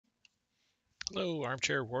Hello,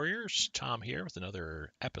 Armchair Warriors. Tom here with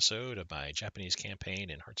another episode of my Japanese campaign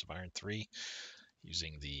in Hearts of Iron 3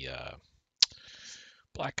 using the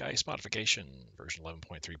Black Ice modification version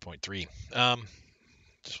 11.3.3.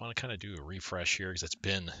 Just want to kind of do a refresh here because it's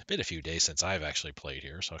been a few days since I've actually played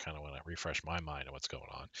here, so I kind of want to refresh my mind on what's going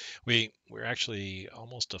on. We're actually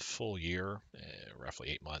almost a full year,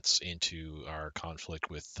 roughly 8 months into our conflict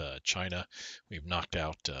with China. We've knocked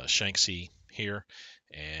out Shanxi here,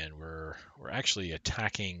 and we're actually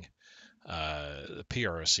attacking the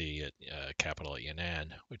PROC at capital at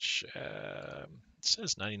Yan'an, which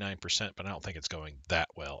says 99%, but I don't think it's going that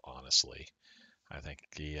well, honestly. I think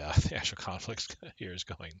the actual conflict here is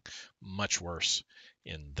going much worse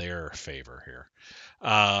in their favor here.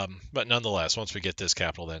 But nonetheless, once we get this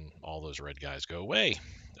capital, then all those red guys go away.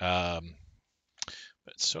 But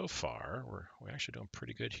so far, we're actually doing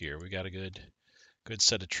pretty good here. We got a good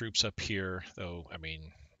set of troops up here, though. I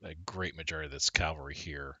mean, a great majority of this cavalry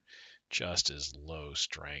here just is low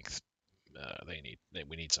strength.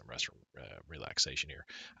 We need some rest relaxation here.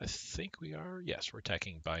 I think we are. Yes, we're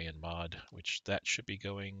attacking buy-in mod, which that should be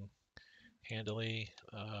going handily.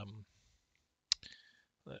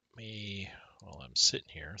 Let me, while I'm sitting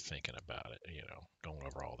here thinking about it, going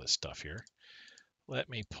over all this stuff here, let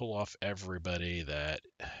me pull off everybody that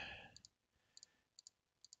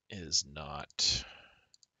is not,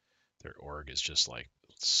 their org is just like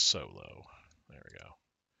so low. There we go.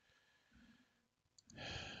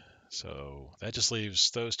 So that just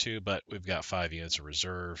leaves those two, but we've got 5 units of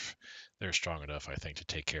reserve. They're strong enough, I think, to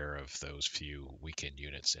take care of those few weakened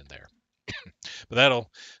units in there. But that'll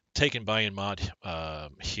take in buy-in mod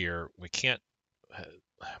here. We can't.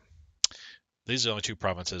 These are the only two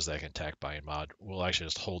provinces that can attack buy-in mod. We'll actually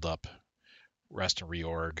just hold up, rest and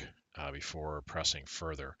reorg before pressing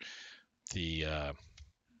further. The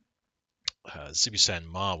Zibusan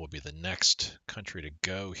Ma will be the next country to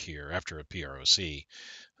go here after a PROC.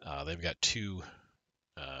 They've got two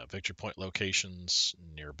victory point locations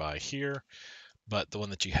nearby here, but the one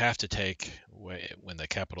that you have to take when the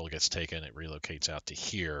capital gets taken, it relocates out to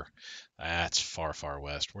here. That's far, far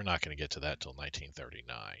west. We're not going to get to that till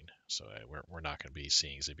 1939, so we're not going to be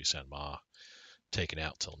seeing Zibusan Ma taken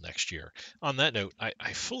out till next year. On that note,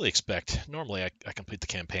 I fully expect, normally I complete the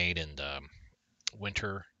campaign in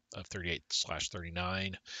winter of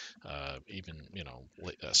 38/39, even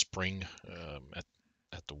spring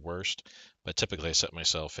at the worst. But typically, I set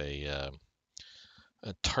myself a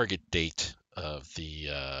target date of the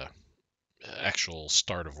actual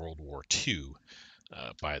start of World War II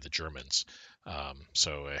by the Germans.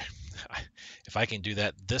 So if I can do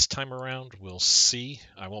that this time around, we'll see.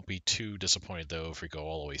 I won't be too disappointed though if we go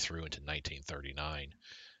all the way through into 1939,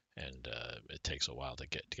 and it takes a while to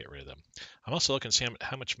get rid of them. I'm also looking to see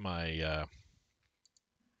how much my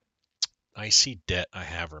IC debt I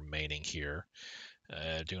have remaining here.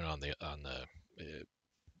 Doing on the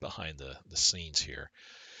behind the scenes here.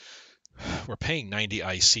 We're paying 90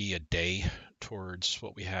 IC a day towards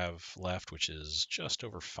what we have left, which is just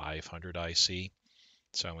over 500 IC.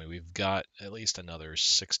 So I mean, we've got at least another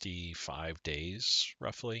 65 days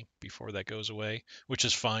roughly before that goes away, which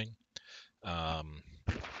is fine.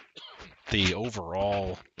 The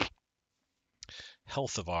overall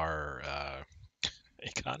health of our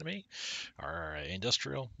economy, our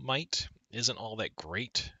industrial might, isn't all that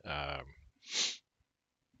great.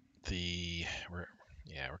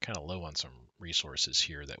 We're kind of low on some resources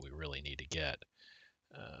here that we really need to get.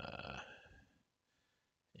 Uh,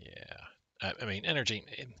 yeah, I mean, energy.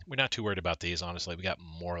 We're not too worried about these, honestly. We got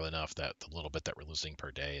more than enough that the little bit that we're losing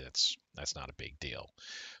per day, that's not a big deal.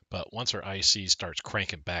 But once our IC starts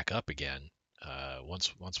cranking back up again,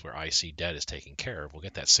 once our IC debt is taken care of, we'll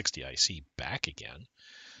get that 60 IC back again.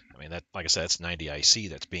 I mean, that, like I said, that's 90 IC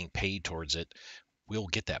that's being paid towards it. We'll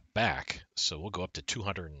get that back, so we'll go up to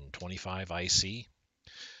 225 IC.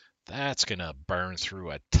 That's gonna burn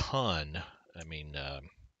through a ton. I mean,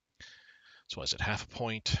 so is it half a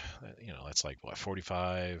point? That's like what,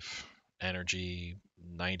 45 energy,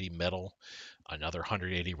 90 metal, another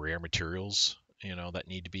 180 rare materials. That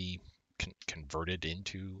need to be converted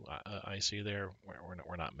into IC there.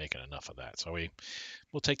 We're not making enough of that, so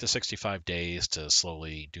we'll take the 65 days to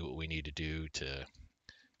slowly do what we need to do to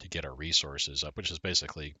get our resources up, which is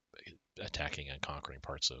basically attacking and conquering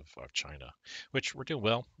parts of China, which we're doing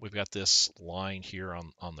well. We've got this line here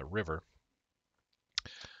on the river.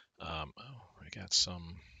 I got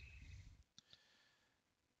some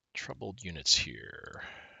troubled units here.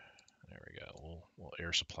 There we go. We'll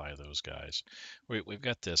air supply those guys. We've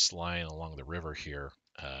got this line along the river here.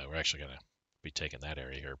 We're actually going to be taking that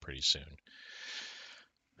area here pretty soon.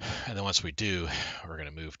 And then once we do, we're going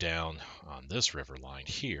to move down on this river line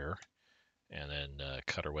here and then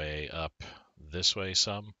cut our way up this way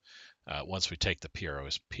some. Once we take the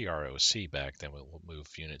PROC back, then we'll move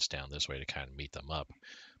units down this way to kind of meet them up.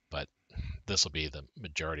 But this will be the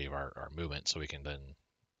majority of our movement, so we can then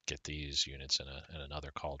get these units in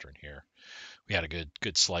another cauldron here. We had a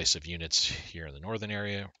good slice of units here in the northern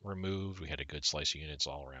area removed. We had a good slice of units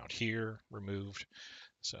all around here removed.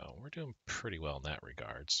 So we're doing pretty well in that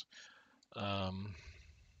regards. Am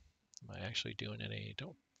I actually doing any?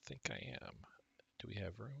 Don't think I am. Do we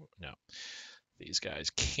have room? No. These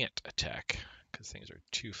guys can't attack because things are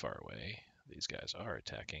too far away. These guys are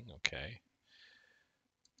attacking. Okay.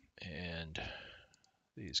 And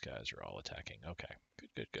these guys are all attacking. Okay. Good,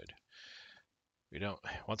 good, good. We don't.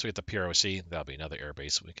 Once we get the PROC, that'll be another air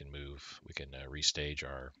base. We can move. We can restage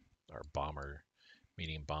our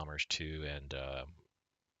medium bombers too, and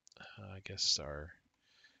I guess our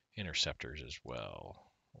interceptors as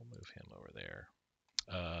well. We'll move him over there.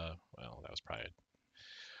 Well, that was probably a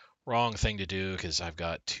wrong thing to do because I've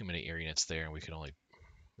got too many air units there, and we can only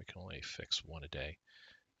fix one a day.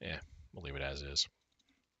 Yeah, we'll leave it as is.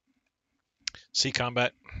 Sea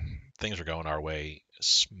combat, things are going our way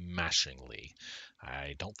smashingly.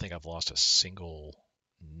 I don't think I've lost a single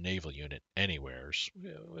naval unit anywhere.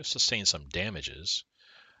 We've sustained some damages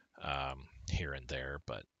here and there,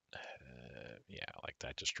 but yeah, like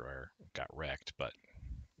that destroyer got wrecked, but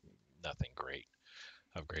nothing great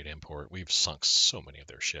of great import. We've sunk so many of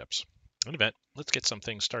their ships. In any event, let's get some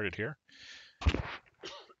things started here.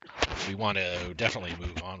 We want to definitely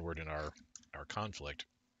move onward in our conflict.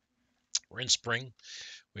 We're in spring.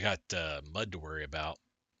 We got mud to worry about,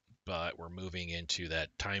 but we're moving into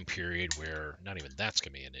that time period where not even that's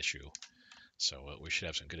going to be an issue. So we should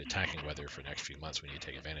have some good attacking weather for the next few months we need to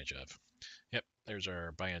take advantage of. Yep, there's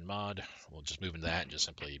our buy-in mod. We'll just move into that and just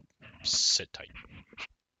simply sit tight.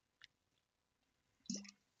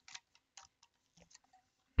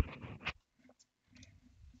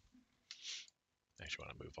 Actually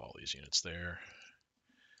want to move all these units there.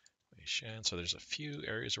 So there's a few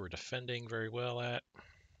areas we're defending very well at.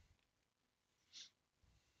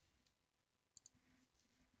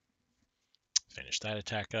 Finish that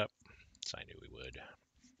attack up, so I knew we would.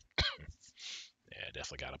 Yeah,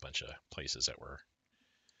 definitely got a bunch of places that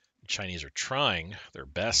the Chinese are trying their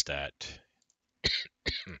best at,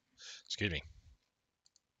 excuse me,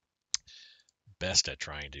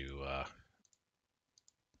 trying to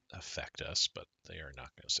affect us, but they are not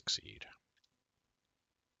going to succeed.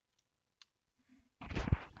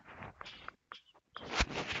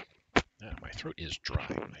 My throat is dry.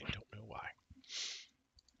 I don't know why.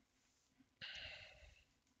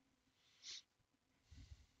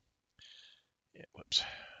 Yeah, whoops.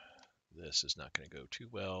 This is not going to go too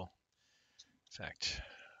well. In fact,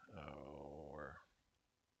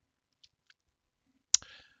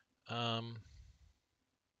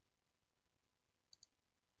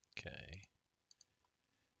 okay.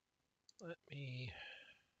 Let me.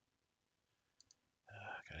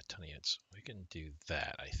 Got a ton of hits. We can do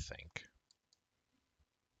that, I think.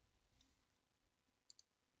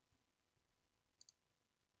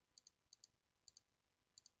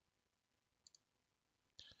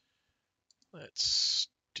 Let's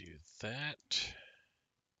do that.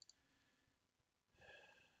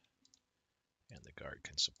 And the guard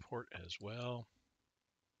can support as well.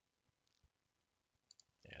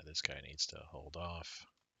 Yeah, this guy needs to hold off.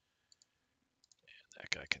 And that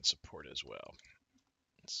guy can support as well.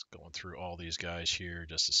 It's going through all these guys here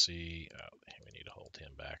just to see. We need to hold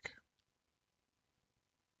him back.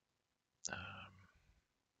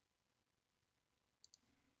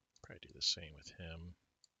 Probably do the same with him.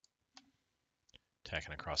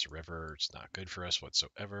 Attacking across the river, it's not good for us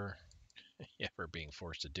whatsoever. Yeah, we're being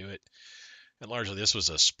forced to do it. And largely this was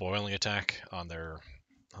a spoiling attack on their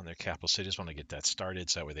capital city. Just want to get that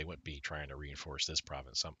started so that way they wouldn't be trying to reinforce this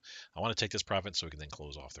province. I want to take this province so we can then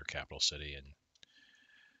close off their capital city and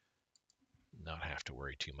not have to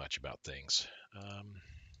worry too much about things.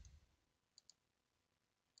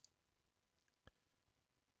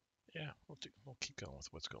 Yeah, we'll keep going with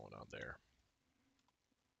what's going on there.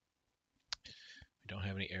 We don't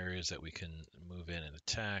have any areas that we can move in and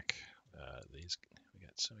attack. We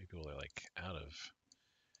got so many people that are like out of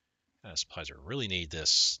supplies. We really need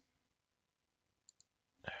this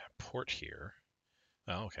port here.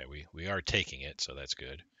 Oh, okay, we are taking it, so that's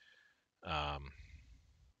good.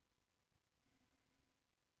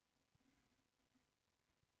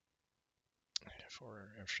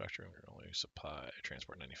 For infrastructure, we're only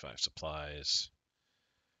transport 95 supplies.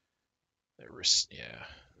 Yeah,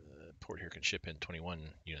 the port here can ship in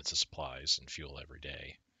 21 units of supplies and fuel every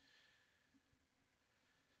day.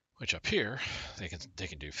 which up here they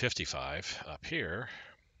can do 55. Up here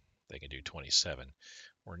they can do 27.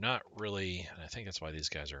 We're not really, and I think that's why these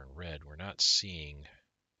guys are in red. We're not seeing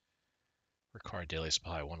required daily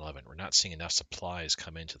supply 111. We're not seeing enough supplies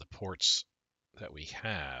come into the ports that we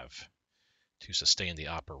have to sustain the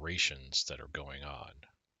operations that are going on.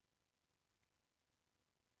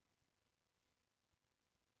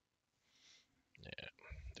 Yeah,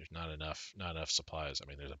 there's not enough supplies. I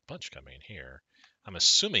mean, there's a bunch coming in here. I'm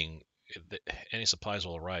assuming that any supplies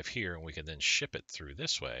will arrive here and we can then ship it through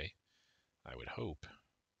this way. I would hope.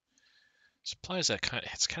 Supplies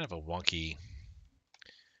it's kind of a wonky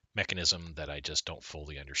mechanism that I just don't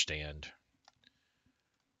fully understand.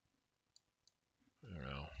 I don't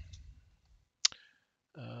know.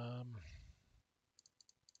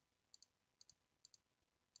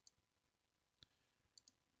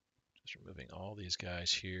 Just removing all these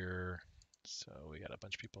guys here. So we got a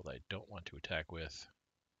bunch of people that I don't want to attack with.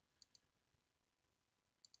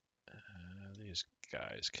 These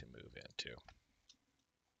guys can move in too.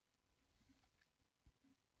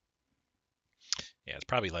 Yeah, it's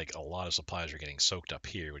probably like a lot of supplies are getting soaked up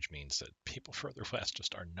here, which means that people further west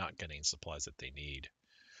just are not getting supplies that they need.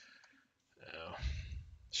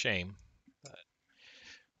 Shame, but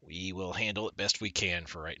we will handle it best we can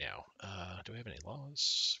for right now. Do we have any laws?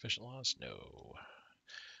 Sufficient laws? No.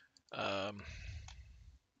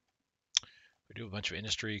 We do have a bunch of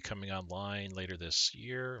industry coming online later this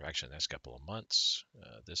year. Actually, the next couple of months.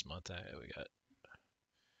 This month, we got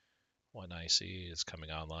one IC that's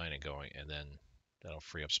coming online and going, and then that'll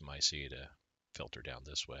free up some IC to filter down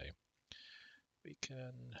this way. We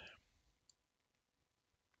can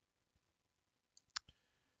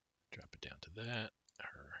drop it down to that.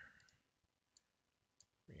 Our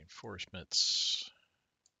reinforcements.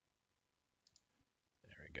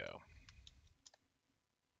 There we go.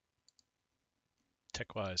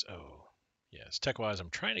 Tech-wise, oh, yes, tech-wise, I'm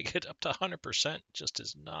trying to get up to 100%, just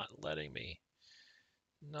is not letting me.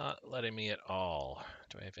 Not letting me at all.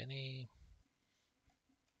 Do I have any?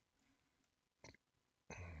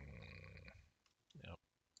 Nope.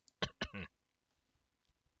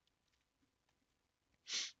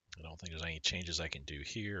 I don't think there's any changes I can do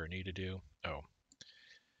here or need to do. Oh.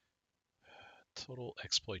 Total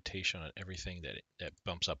exploitation on everything that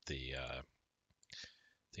bumps up the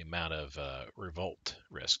amount of revolt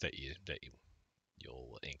risk that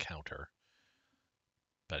you'll encounter.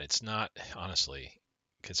 But it's not, honestly,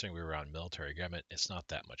 considering we were on military agreement, it's not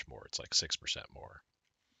that much more. It's like 6% more.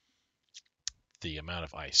 The amount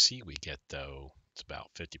of IC we get, though, it's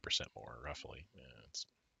about 50% more, roughly. Yeah, it's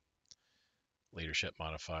leadership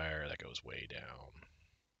modifier, that goes way down.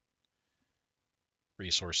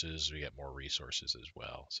 Resources, we get more resources as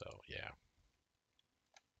well. So, yeah.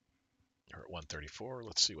 We're at 134.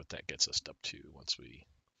 Let's see what that gets us up to once we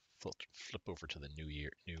flip over to the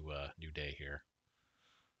new day here.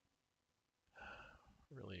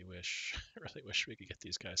 Really wish we could get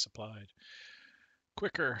these guys supplied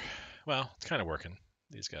quicker. Well, it's kind of working.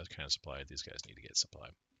 These guys are kind of supplied. These guys need to get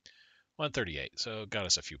supplied. 138. So got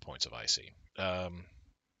us a few points of IC.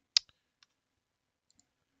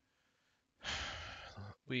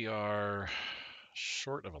 We are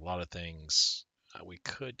short of a lot of things. We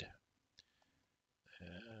could.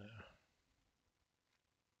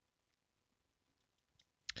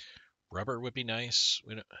 Rubber would be nice.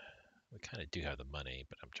 We kind of do have the money,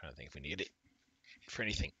 but I'm trying to think if we need it for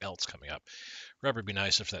anything else coming up. Rubber would be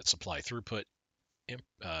nice if that supply throughput,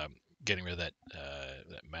 getting rid of that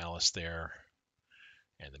malice there,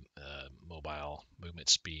 and the mobile movement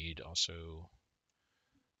speed also,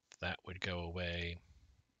 that would go away.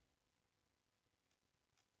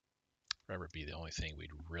 Rubber would be the only thing we'd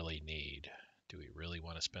really need. Do we really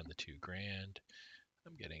want to spend the $2,000?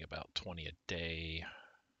 I'm getting about 20 a day.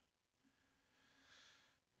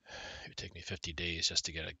 It would take me 50 days just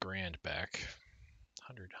to get $1,000 back.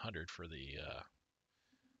 100 for the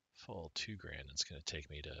full $2,000 it's going to take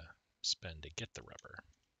me to spend to get the rubber.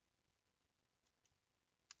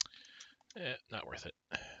 Not worth it.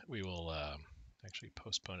 We will actually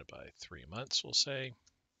postpone it by 3 months, we'll say.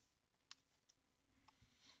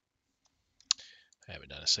 I haven't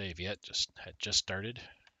done a save yet, had just started.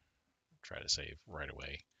 Try to save right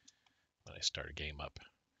away when I start a game up.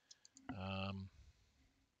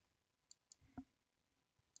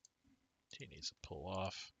 He needs to pull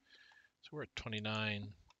off. So we're at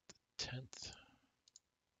 29, the 10th.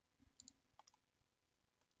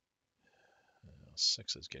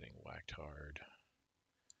 6 is getting whacked hard.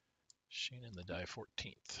 Sheen in the die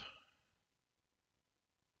 14th.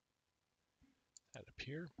 That up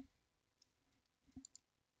here.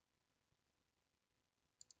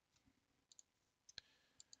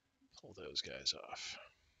 Hold those guys off.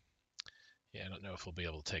 Yeah, I don't know if we'll be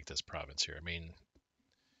able to take this province here. I mean,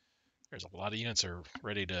 there's a lot of units are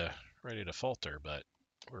ready to falter, but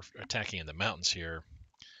we're attacking in the mountains here.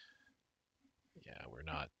 Yeah, we're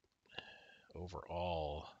not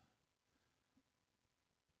overall.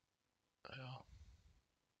 Well,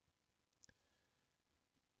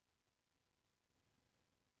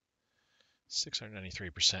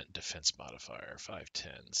 693% defense modifier,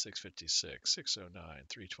 510, 656, 609,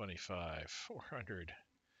 325, 400.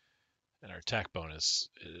 And our attack bonus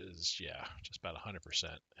is, yeah, just about 100%.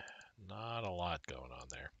 Not a lot going on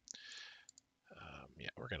there. Yeah,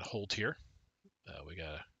 we're going to hold here. We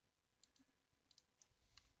got to,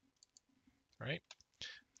 right?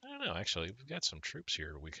 I don't know, actually, we've got some troops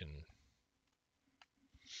here. We can,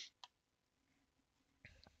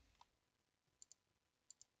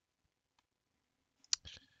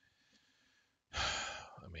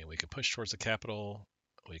 I mean, we could push towards the capital.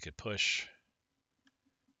 We could push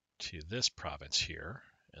to this province here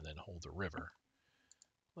and then hold the river.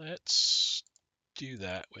 Let's do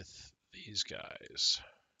that with these guys.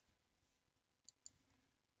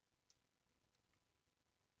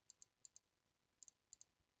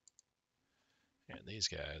 And these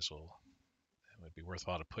guys will, it would be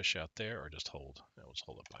worthwhile to push out there or just hold. No, let's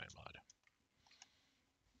hold up by and mod.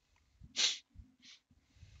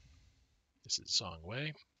 This is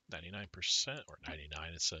Songwei, 99% or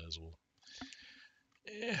 99 it says. Well,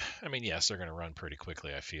 I mean, yes, they're going to run pretty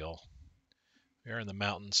quickly, I feel. We are in the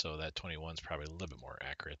mountains, so that 21 is probably a little bit more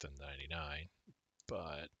accurate than 99.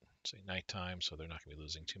 But, say nighttime, so they're not going to be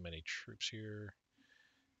losing too many troops here.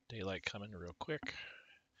 Daylight coming real quick.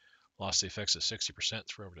 Lost the effects of 60%,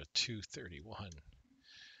 throw over to 231.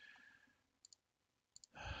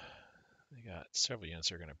 They got several units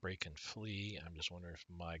that are going to break and flee. I'm just wondering if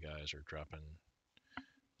my guys are dropping.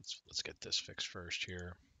 Let's get this fixed first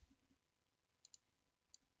here.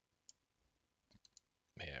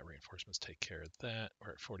 Yeah, reinforcements take care of that.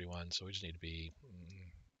 We're at 41, so we just need to be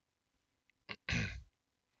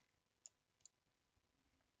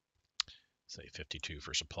say 52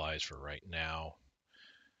 for supplies for right now.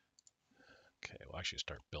 Okay, we'll actually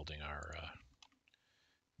start building our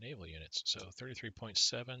naval units. So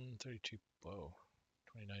 33.7, 32, whoa,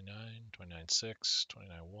 29.9, 29.6,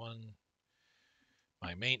 29.1.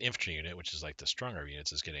 My main infantry unit, which is like the stronger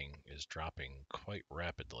units, is dropping quite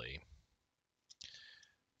rapidly.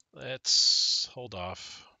 Let's hold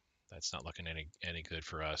off. That's not looking any good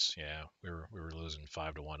for us. Yeah, we were losing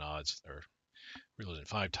 5-to-1 odds, or we were losing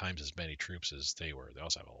 5 times as many troops as they were. They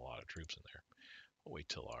also have a lot of troops in there. We'll wait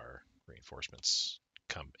till our reinforcements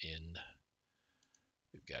come in.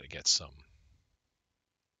 We've got to get some.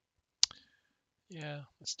 Yeah,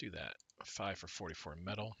 let's do that. 5 for 44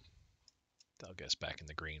 metal. That'll get us back in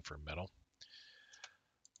the green for metal.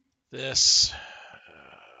 This,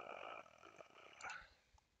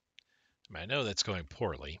 I mean, I know that's going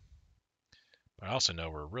poorly, but I also know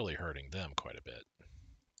we're really hurting them quite a bit.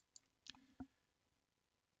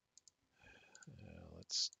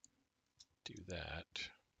 Let's do that.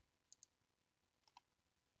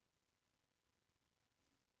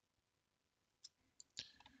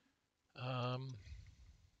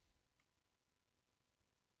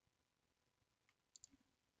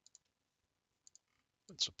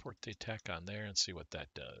 Let's support the attack on there and see what that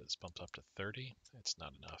does. Bumps up to 30. That's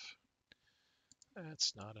not enough.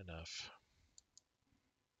 That's not enough.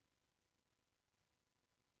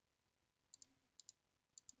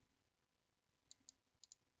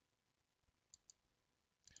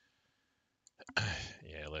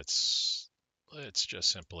 Yeah, let's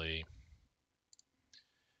just simply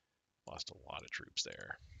lost a lot of troops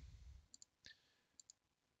there.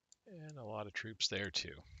 And a lot of troops there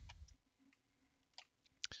too.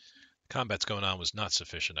 Combat's going on was not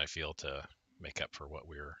sufficient, I feel, to make up for what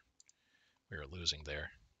we were losing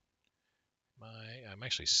there. I'm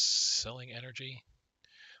actually selling energy.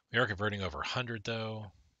 We are converting over 100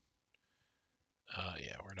 though.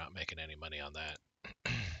 Yeah, we're not making any money on that.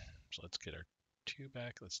 So let's get our 2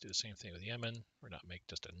 back. Let's do the same thing with Yemen. We're not making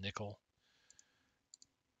just a nickel.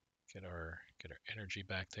 Get our energy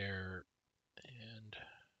back there, and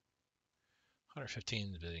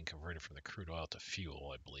 115 is being converted from the crude oil to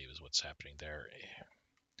fuel, I believe, is what's happening there.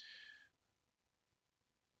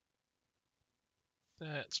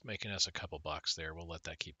 That's making us a couple bucks there. We'll let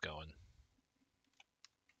that keep going.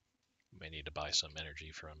 May need to buy some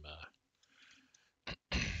energy from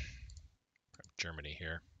Germany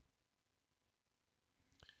here.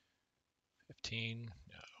 15.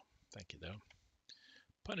 No, thank you though.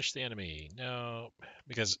 Punish the enemy. No,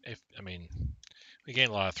 because we gain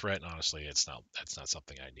a lot of threat, and honestly, that's not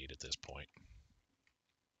something I need at this point.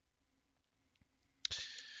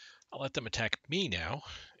 I'll let them attack me now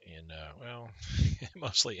in, well,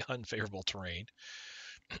 mostly unfavorable terrain.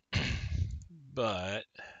 But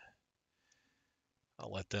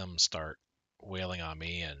I'll let them start wailing on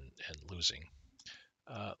me and losing.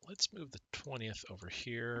 Let's move the 20th over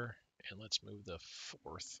here, and let's move the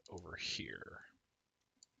 4th over here.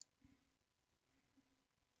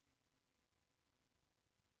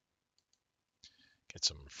 Get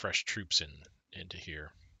some fresh troops into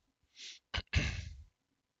here.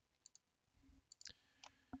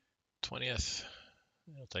 20th,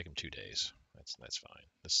 it'll take them 2 days. That's fine.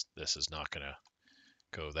 This is not gonna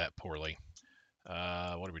go that poorly.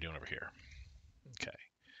 What are we doing over here? Okay.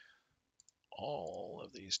 All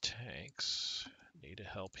of these tanks need to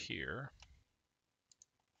help here.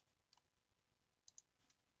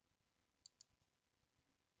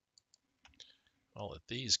 All of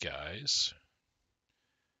these guys.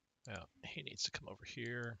 Well, he needs to come over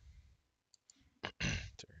here. Is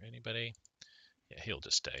there anybody? Yeah, he'll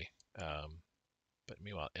just stay. But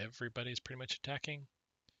meanwhile, everybody's pretty much attacking.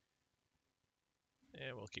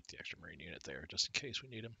 Yeah, we'll keep the extra marine unit there just in case we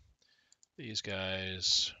need them. These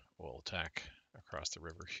guys will attack across the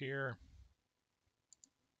river here.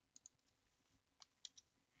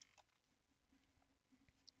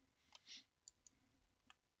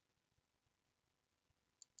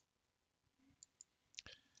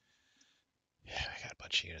 Yeah, I got a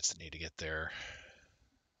bunch of units that need to get their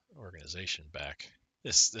organization back.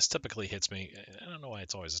 This typically hits me. I don't know why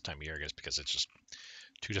it's always this time of year. I guess because it's just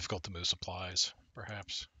too difficult to move supplies,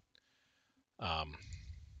 perhaps. I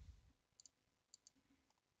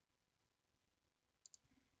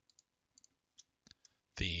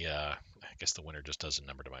guess the winter just does a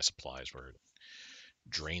number to my supplies where it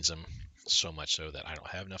drains them so much so that I don't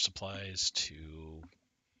have enough supplies to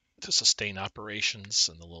sustain operations,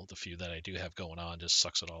 and the few that I do have going on just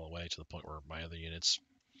sucks it all away to the point where my other units,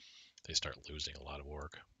 they start losing a lot of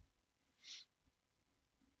work.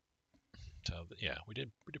 So yeah, we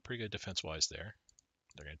did pretty good defense wise there.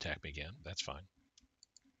 They're going to attack me again. That's fine.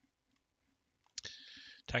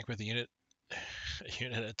 Attack with a unit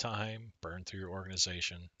at a time. Burn through your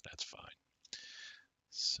organization. That's fine.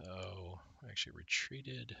 So I actually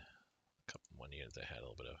retreated a couple one unit that had a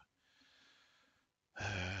little bit of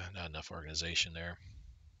not enough organization there.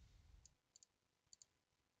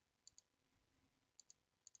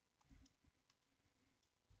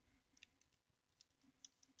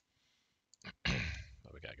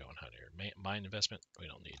 What we got going on here? Mine investment. We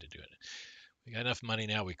don't need to do it. We got enough money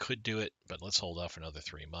now. We could do it, but let's hold off for another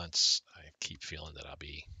 3 months. I keep feeling that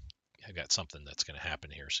I've got something that's going to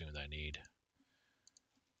happen here soon that I need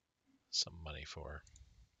some money for.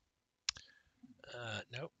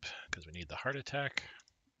 Nope, because we need the heart attack.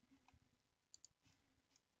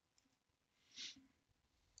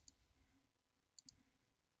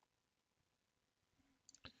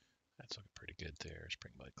 That's looking pretty good there.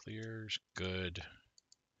 Spring by clears. Good.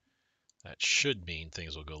 That should mean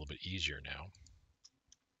things will go a little bit easier now.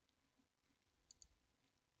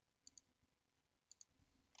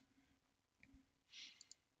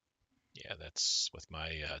 Yeah, that's with my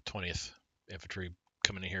 20th infantry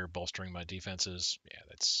coming in here bolstering my defenses. Yeah,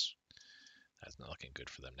 that's not looking good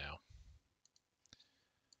for them now.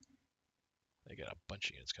 They got a bunch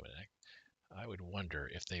of units coming in. I would wonder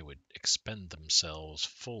if they would expend themselves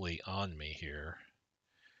fully on me here.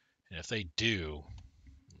 And if they do,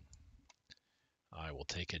 I will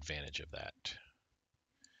take advantage of that.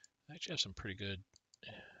 I actually have some pretty good,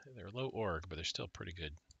 they're low org, but they're still pretty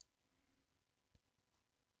good.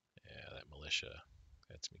 Yeah, that militia,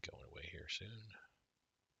 that's me going away here soon.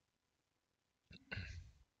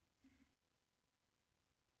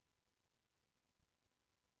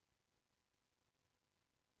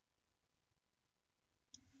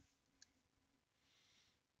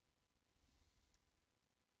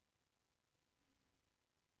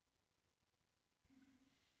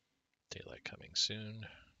 Daylight coming soon.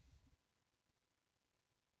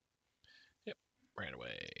 Yep, ran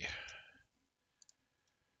away.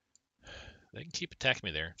 They can keep attacking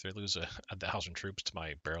me there. If they lose 1,000 troops to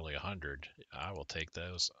my barely 100, I will take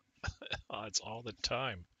those odds all the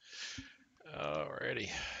time. Alrighty.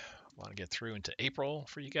 I want to get through into April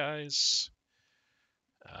for you guys.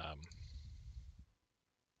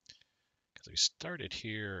 Because we started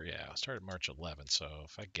here, yeah, I started March 11th. So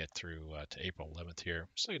if I get through to April 11th here,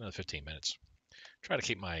 still another 15 minutes. Try to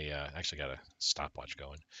keep my, actually got a stopwatch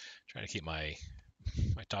going. Trying to keep my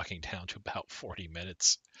talking down to about 40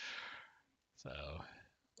 minutes. So,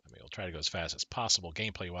 I mean, we'll try to go as fast as possible.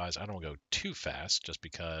 Gameplay wise, I don't go too fast just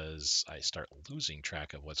because I start losing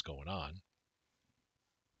track of what's going on.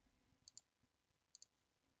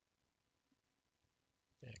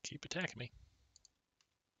 Yeah, keep attacking me.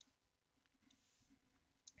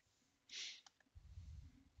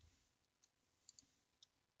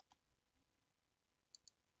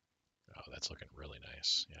 Oh, that's looking really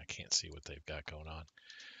nice. Yeah, I can't see what they've got going on.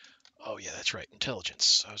 Oh, yeah, that's right.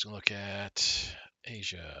 Intelligence. I was going to look at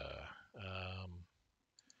Asia.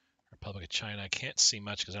 Republic of China. I can't see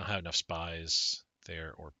much because I don't have enough spies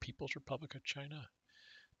there. Or People's Republic of China.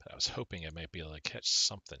 But I was hoping I might be able to catch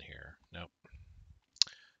something here. Nope.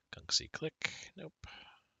 Gungsi Click. Nope.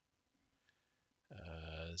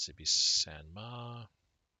 Zibi Sanma.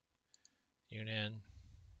 Yunnan.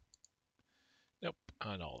 Nope.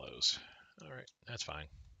 On all those. All right. That's fine.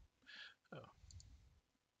 Oh.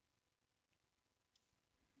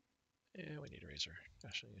 Yeah, we need a razor.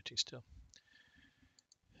 National Unity still.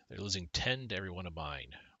 They're losing 10 to every one of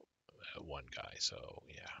mine. One guy, so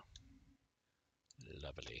yeah.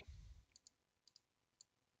 Lovely.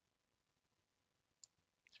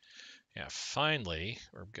 Yeah, finally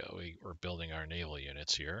we're building our naval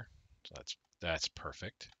units here. So that's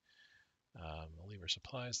perfect. We'll leave our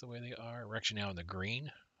supplies the way they are. We're actually now in the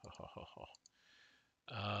green. I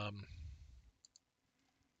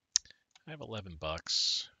have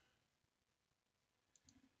 $11.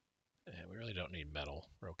 And we really don't need metal.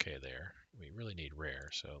 We're okay there. We really need rare.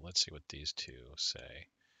 So let's see what these two say.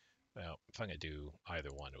 Well, if I'm gonna do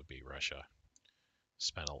either one, it would be Russia.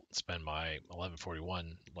 Spend my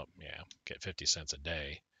 1141. Yeah, get 50 cents a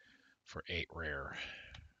day for 8 rare.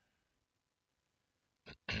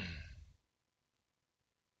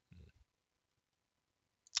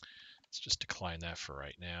 Let's just decline that for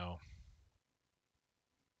right now.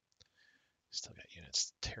 Still got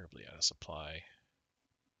units terribly out of supply.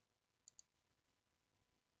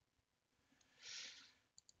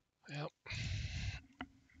 Well,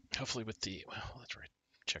 hopefully with the, well, that's right,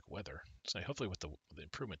 check weather. So hopefully with the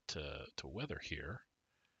improvement to weather here,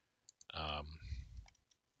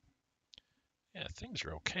 yeah, things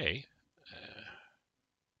are okay.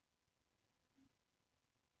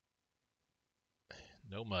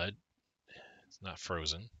 No mud. It's not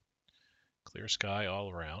frozen. Clear sky all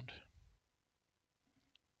around.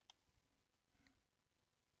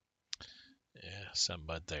 Yeah, some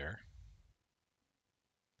mud there.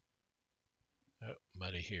 Oh,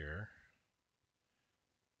 muddy here.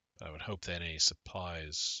 But I would hope that any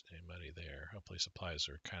supplies, any muddy there. Hopefully supplies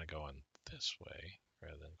are kind of going this way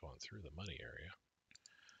rather than going through the muddy area.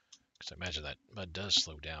 Because I imagine that mud does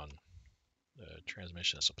slow down the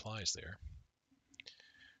transmission of supplies there.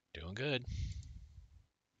 Doing good.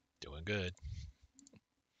 Doing good.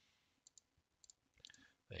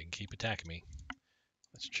 They can keep attacking me.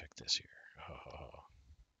 Let's check this here. Oh.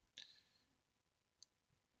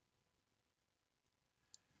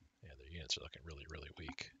 Yeah, their units are looking really, really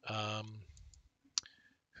weak.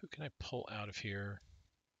 Who can I pull out of here?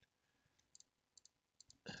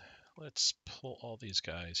 Let's pull all these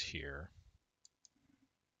guys here.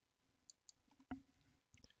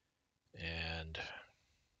 And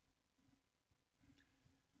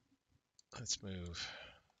let's move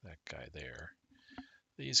that guy there.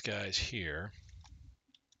 These guys here.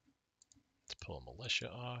 Let's pull a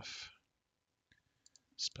militia off.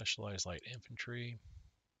 Specialized light infantry.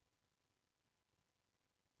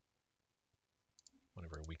 One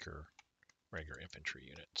of our weaker regular infantry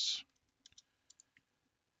units.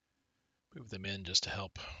 Move them in just to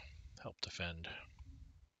help defend.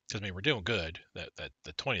 Because I mean we're doing good. That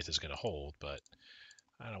the 20th is going to hold, but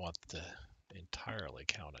I don't want to entirely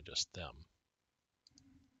count on just them.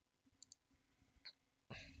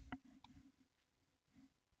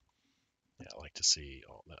 Yeah, I like to see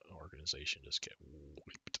all that organization just get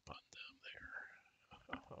wiped on them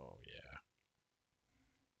there. Oh yeah.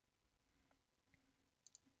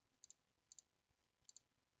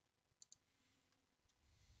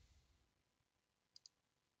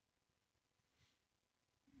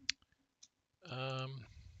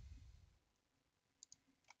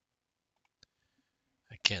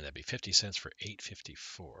 Again, that'd be 50 cents for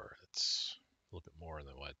 854. That's a little bit more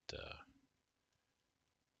than what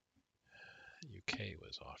UK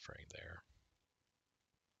was offering there.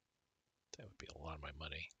 That would be a lot of my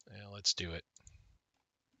money. Yeah, let's do it.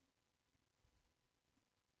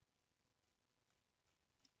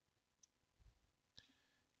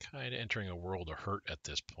 Kind of entering a world of hurt at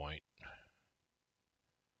this point.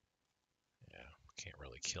 Yeah, can't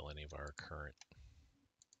really kill any of our current.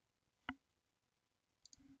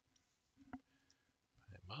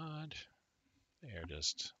 Mod. They are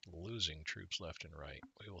just losing troops left and right.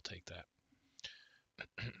 We will take that.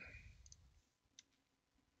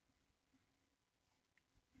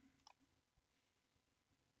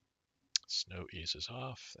 Snow eases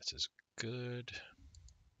off. That's as good.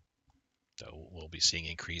 So we'll be seeing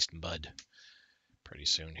increased mud pretty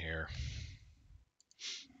soon here.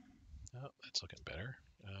 Oh, that's looking better.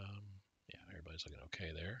 Yeah, everybody's looking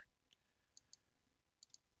okay there.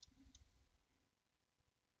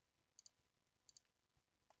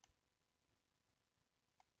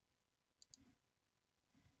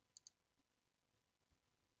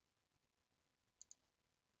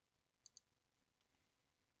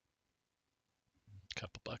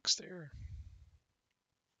 Couple bucks there.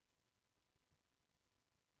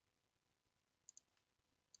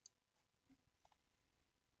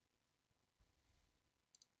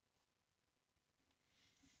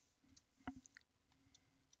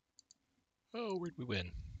 Oh, where'd we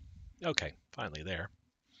win? Okay, finally there.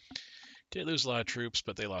 Did lose a lot of troops,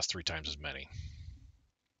 but they lost 3 times as many.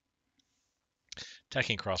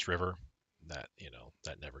 Attacking Cross River, that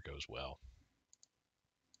that never goes well.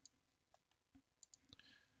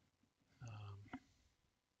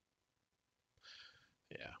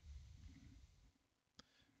 Yeah.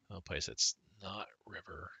 A place that's not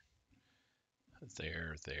river.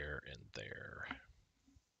 There, and there.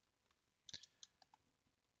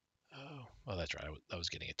 Oh, well, that's right. I was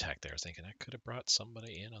getting attacked there. I was thinking I could have brought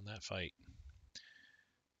somebody in on that fight.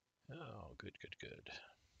 Oh, good, good, good.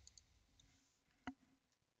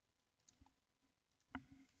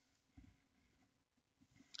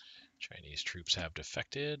 Chinese troops have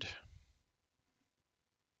defected.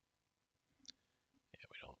 Yeah,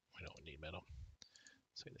 we don't need metal.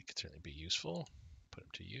 So they could certainly be useful. Put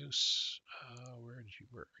them to use. Where are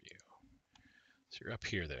you? So you're up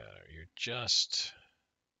here there. You're just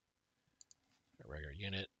a regular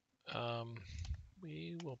unit.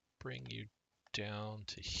 We will bring you down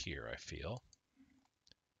to here, I feel.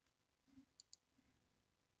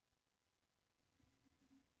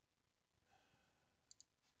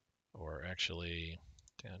 Or actually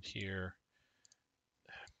down here.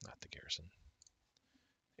 Not the garrison.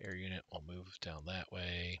 Air unit will move down that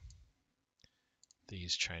way.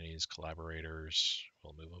 These Chinese collaborators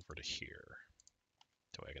will move over to here.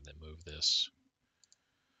 So I can then move this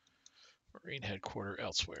Marine headquarters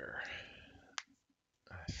elsewhere.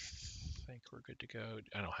 I think we're good to go.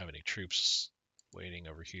 I don't have any troops waiting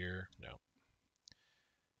over here. No.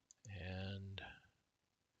 And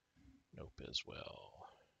nope as well.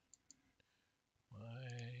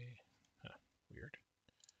 Why? Huh, weird.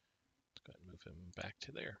 Let's go ahead and move him back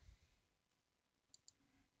to there.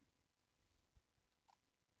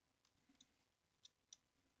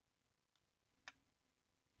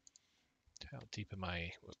 How deep am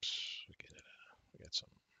I? Whoops. We got some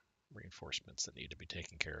reinforcements that need to be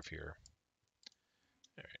taken care of here.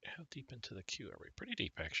 All right, how deep into the queue are we? Pretty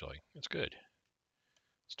deep, actually. That's good.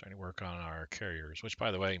 Starting to work on our carriers, which,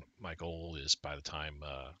 by the way, my goal is by the time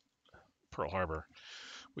Pearl Harbor,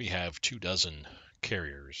 we have 24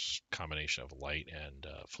 carriers, combination of light and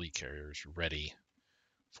fleet carriers, ready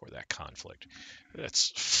for that conflict.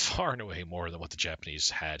 That's far and away more than what the Japanese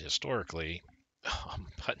had historically,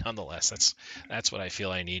 but nonetheless, that's what I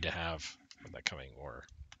feel I need to have for that coming war.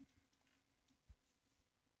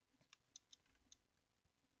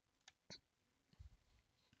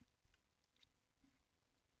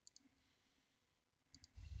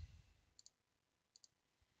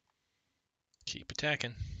 Keep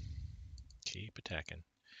attacking. Keep attacking.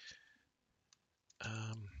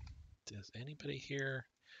 Does anybody here?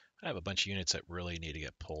 I have a bunch of units that really need to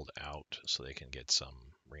get pulled out so they can get some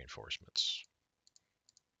reinforcements.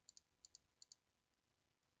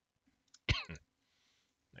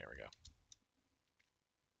 There we go.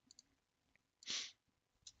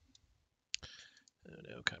 Oh,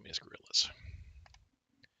 no, communist guerrillas.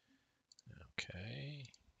 Okay.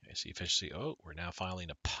 I see efficiency. Oh, we're now filing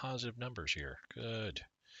to positive numbers here. Good.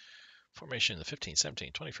 Formation in the 15th,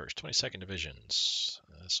 17th, 21st, 22nd divisions.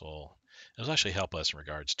 It'll actually help us in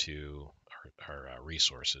regards to our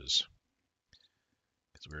resources,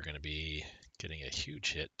 because we're going to be getting a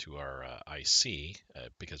huge hit to our IC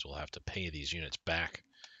because we'll have to pay these units back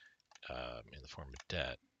in the form of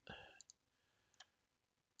debt.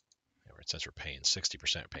 It says we're paying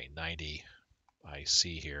 60%, we're paying 90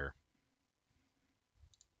 IC here.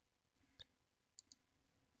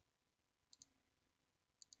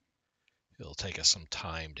 It'll take us some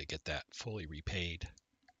time to get that fully repaid.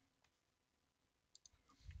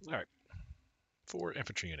 All right, 4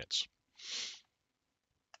 infantry units,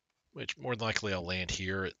 which more than likely I'll land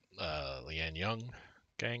here at Lianyang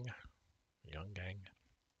Gang,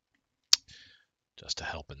 just to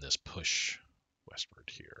help in this push westward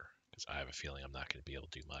here, because I have a feeling I'm not going to be able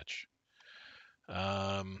to do much.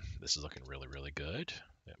 This is looking really, really good.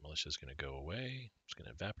 That militia is going to go away. It's going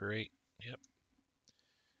to evaporate. Yep.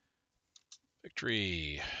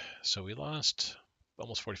 Victory. So we lost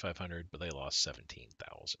almost 4,500, but they lost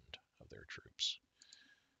 17,000 of their troops.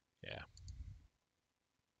 Yeah.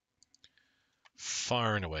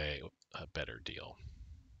 Far and away a better deal.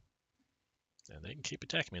 And they can keep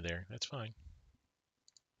attacking me there. That's fine.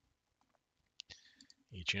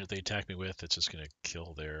 Each unit they attack me with, it's just going to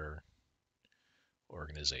kill their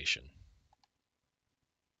organization.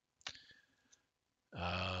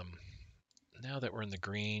 Now that we're in the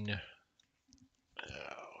green,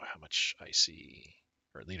 how much IC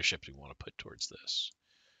or leadership do we want to put towards this?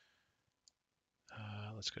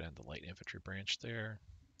 Let's go down to the light infantry branch there.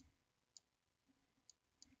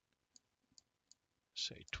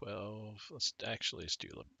 Say 12. Let's do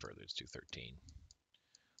a little further. Let's do 13.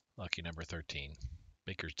 Lucky number 13.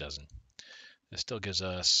 Baker's dozen. This still gives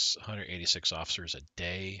us 186 officers a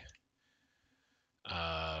day.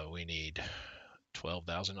 We need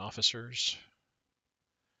 12,000 officers.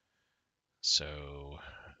 So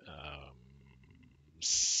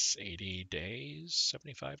 80 days,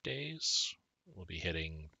 75 days, we'll be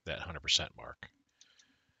hitting that 100% mark.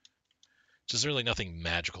 There's really nothing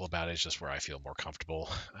magical about it. It's just where I feel more comfortable.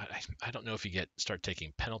 I don't know if you start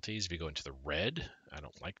taking penalties if you go into the red. I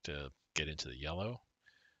don't like to get into the yellow,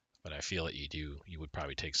 but I feel that you would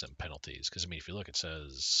probably take some penalties. Because, I mean, if you look, it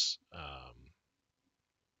says,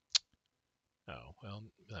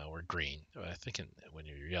 no, we're green. I think when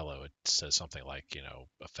you're yellow, it says something like,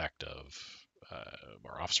 effective,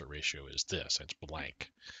 our officer ratio is this, and it's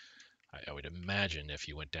blank. I would imagine if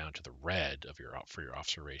you went down to the red for your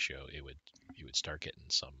officer ratio, you would start getting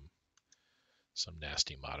some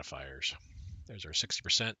nasty modifiers. There's our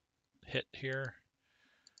 60% hit here.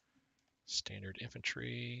 Standard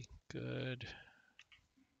infantry, good.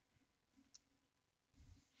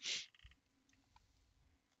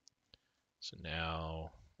 So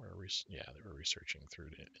now we're researching through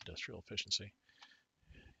the industrial efficiency.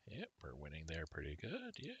 Yep, we're winning there pretty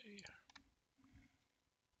good. Yay.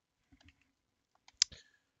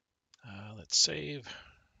 Let's save.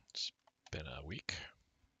 It's been a week.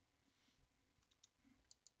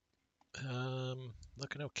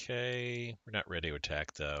 Looking okay. We're not ready to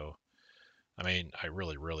attack though. I mean, I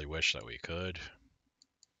really, really wish that we could,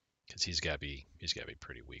 because he's got to be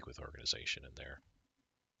pretty weak with organization in there.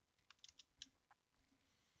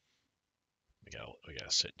 We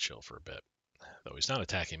gotta sit and chill for a bit. Though he's not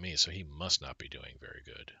attacking me, so he must not be doing very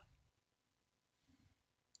good.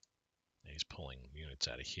 He's pulling units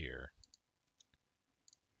out of here.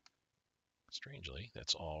 Strangely,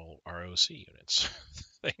 that's all ROC units.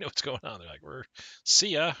 They know what's going on. They're like, see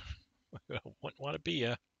ya. Wouldn't want to be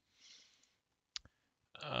ya.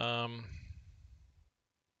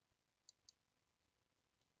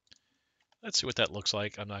 Let's see what that looks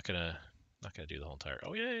like. I'm not gonna do the whole entire.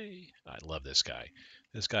 Oh yay! I love this guy.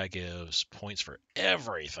 This guy gives points for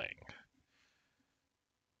everything.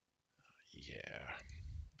 Yeah,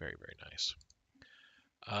 very, very nice.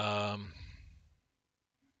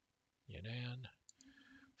 Yan'an,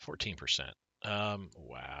 14%.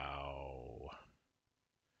 Wow.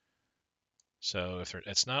 So if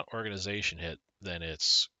it's not organization hit, then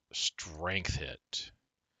it's strength hit.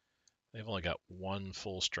 They've only got one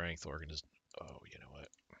full strength organization. Oh, you know what?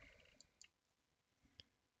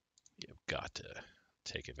 You've got to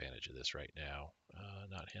take advantage of this right now.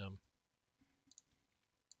 Not him.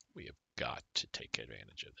 We have got to take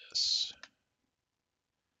advantage of this.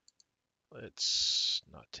 Let's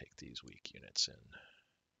not take these weak units in.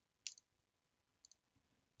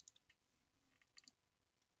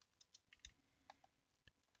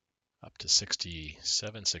 Up to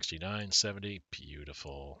 67, 69, 70.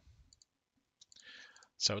 Beautiful.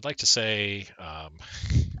 So I'd like to say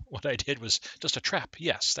what I did was just a trap.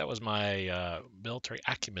 Yes, that was my military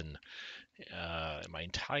acumen, my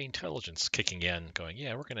high intelligence kicking in, going,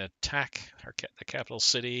 yeah, we're going to attack the capital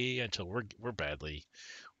city until we're badly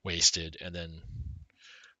wasted, and then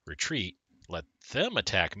retreat, let them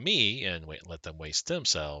attack me, and let them waste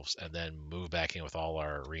themselves, and then move back in with all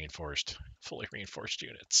our fully reinforced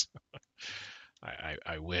units.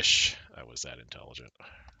 I wish I was that intelligent.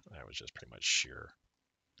 I was just pretty much sheer,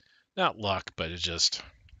 not luck, but it's just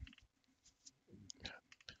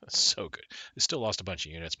so good. It still lost a bunch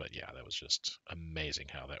of units, but yeah, that was just amazing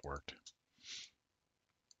how that worked.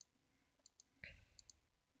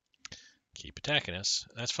 Keep attacking us.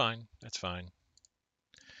 That's fine. That's fine. Do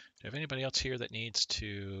you have anybody else here that needs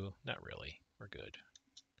to? Not really. We're good.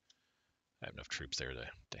 I have enough troops there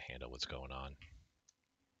to handle what's going on.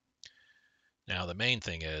 Now, the main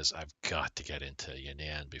thing is I've got to get into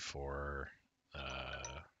Yan'an before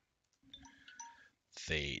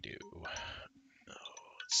they do. Oh,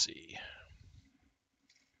 let's see.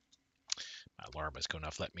 My alarm is going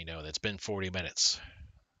off. Let me know that it's been 40 minutes.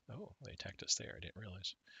 Oh, they attacked us there. I didn't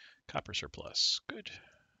realize. Copper surplus. Good.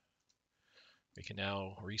 We can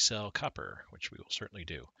now resell copper, which we will certainly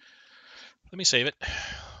do. Let me save it.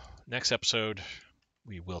 Next episode,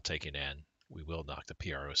 we will take it in. We will knock the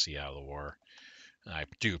PROC out of the war. I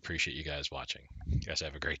do appreciate you guys watching. You guys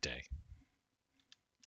have a great day.